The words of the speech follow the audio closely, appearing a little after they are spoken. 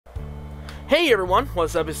Hey everyone,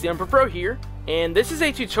 what's up? It's TheUnproPro here, and this is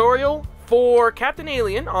a tutorial for Captain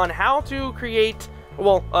Alien on how to create,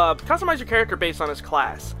 customize your character based on his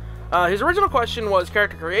class. His original question was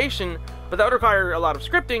character creation, but that would require a lot of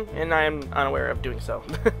scripting, and I am unaware of doing so.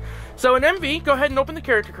 So in MV, go ahead and open the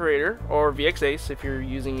character creator, or VXAce if you're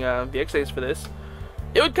using VXAce for this.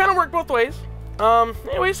 It would kind of work both ways.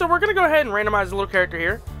 Anyway, so we're going to go ahead and randomize the little character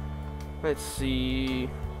here. Let's see.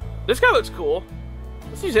 This guy looks cool.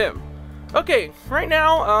 Let's use him. Okay, right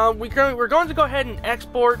now, we're going to go ahead and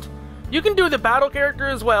export. You can do the battle character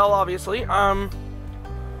as well, obviously. But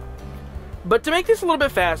to make this a little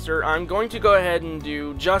bit faster, I'm going to go ahead and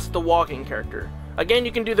do just the walking character. Again,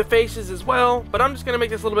 you can do the faces as well, but I'm just going to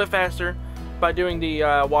make this a little bit faster by doing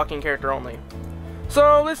the walking character only.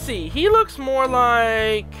 So, let's see. He looks more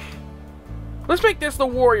like... Let's make this the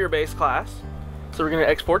warrior-based class. So we're going to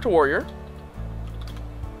export to warrior.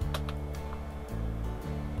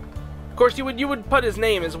 Of course, you would put his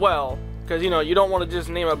name as well, because, you know, you don't want to just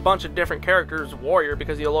name a bunch of different characters warrior,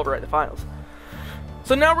 because you'll overwrite the files.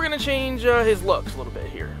 So now we're going to change his looks a little bit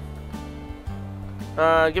here.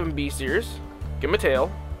 Give him beast ears. Give him a tail.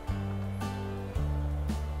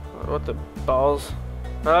 What the balls?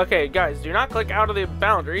 Okay, guys, do not click out of the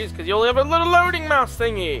boundaries, because you'll have a little loading mouse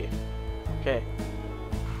thingy. Okay.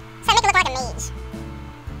 So make it look like a mage.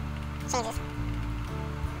 Changes.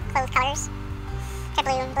 Clothes colors. To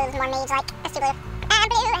blue. Blue's more mage-like. Let's do blue. I'm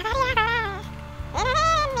blue.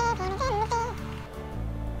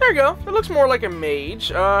 There you go. It looks more like a mage.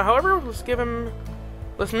 However, let's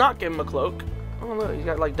not give him a cloak. Oh look, he's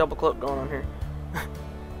got like double cloak going on here.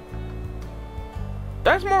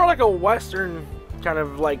 That's more like a western kind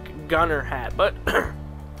of like gunner hat, but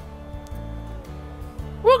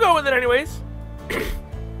we'll go with it anyways.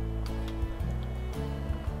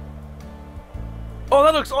 Oh,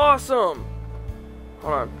 that looks awesome.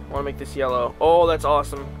 Hold on, I want to make this yellow. Oh, that's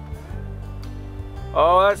awesome.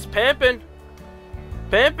 Oh, that's pimping.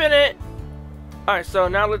 Pimping it. Alright, so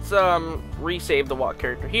now let's resave the walk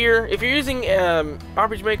character here. If you're using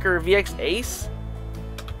RPG Maker VXAce,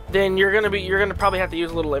 then you're gonna probably have to use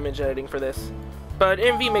a little image editing for this. But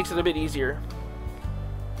MV makes it a bit easier.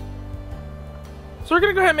 So we're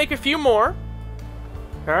gonna go ahead and make a few more.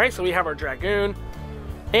 Alright, so we have our dragoon.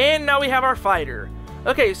 And now we have our fighter.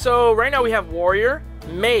 Okay, so right now we have warrior,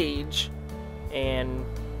 mage, and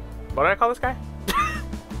what did I call this guy?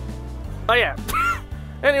 Oh yeah.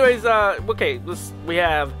 Anyways, okay, we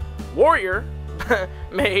have warrior,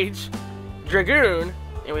 mage, dragoon,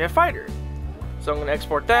 and we have fighter. So I'm going to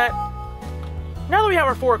export that. Now that we have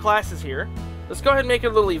our 4 classes here, let's go ahead and make a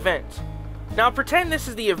little event. Now pretend this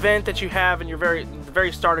is the event that you have in the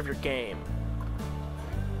very start of your game.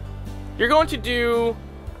 You're going to do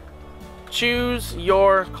choose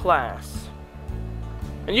your class.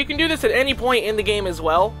 And you can do this at any point in the game as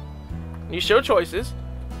well. You show choices.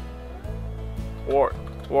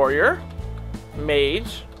 Warrior,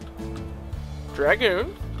 mage,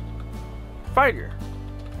 dragoon, fighter.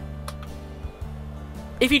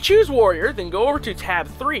 If you choose warrior, then go over to tab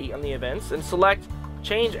 3 on the events and select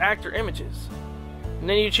change actor images. And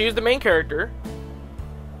then you choose the main character.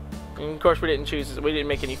 And of course we didn't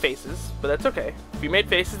make any faces, but that's okay. If you made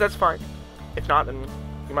faces, that's fine. If not, then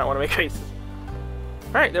you might want to make faces.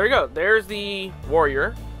 Alright, there we go. There's the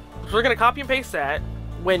warrior. So we're going to copy and paste that.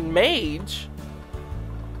 When mage,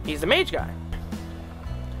 he's the mage guy.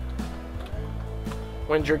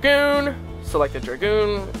 When dragoon, select the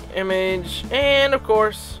dragoon image. And of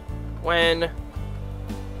course, when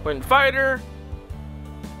fighter,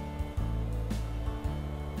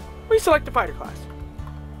 we select the fighter class.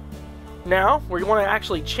 Now, we want to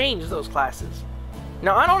actually change those classes.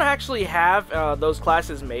 Now, I don't actually have those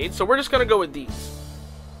classes made, so we're just going to go with these.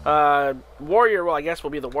 Warrior, well, I guess will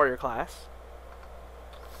be the warrior class.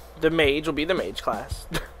 The mage will be the mage class.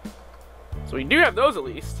 So we do have those at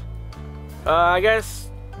least. I guess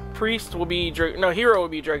priest will be hero will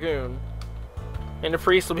be dragoon, and the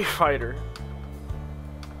priest will be fighter.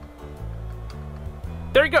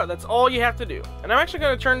 There you go. That's all you have to do. And I'm actually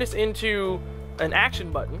going to turn this into an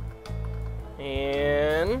action button,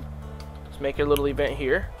 and let's make a little event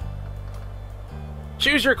here.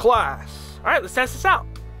 Choose your class. All right, let's test this out.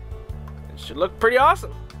 It should look pretty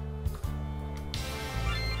awesome.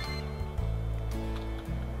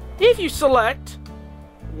 If you select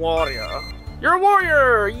warrior, you're a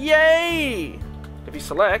warrior, yay! If you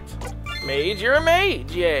select mage, you're a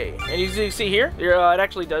mage, yay! And as you see here, it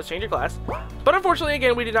actually does change your class. But unfortunately,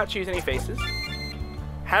 again, we did not choose any faces.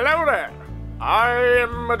 Hello there, I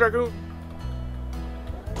am a dragoon.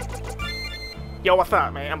 Yo, what's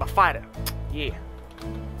up, man? I'm a fighter. Yeah.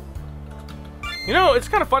 You know, it's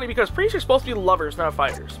kind of funny because priests are supposed to be lovers, not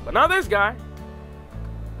fighters. But not this guy.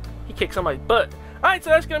 He kicked somebody's butt. Alright, so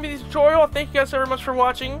that's going to be the tutorial. Thank you guys so very much for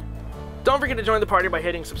watching. Don't forget to join the party by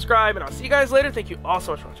hitting subscribe, and I'll see you guys later. Thank you all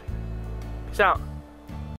so much for watching. Peace out.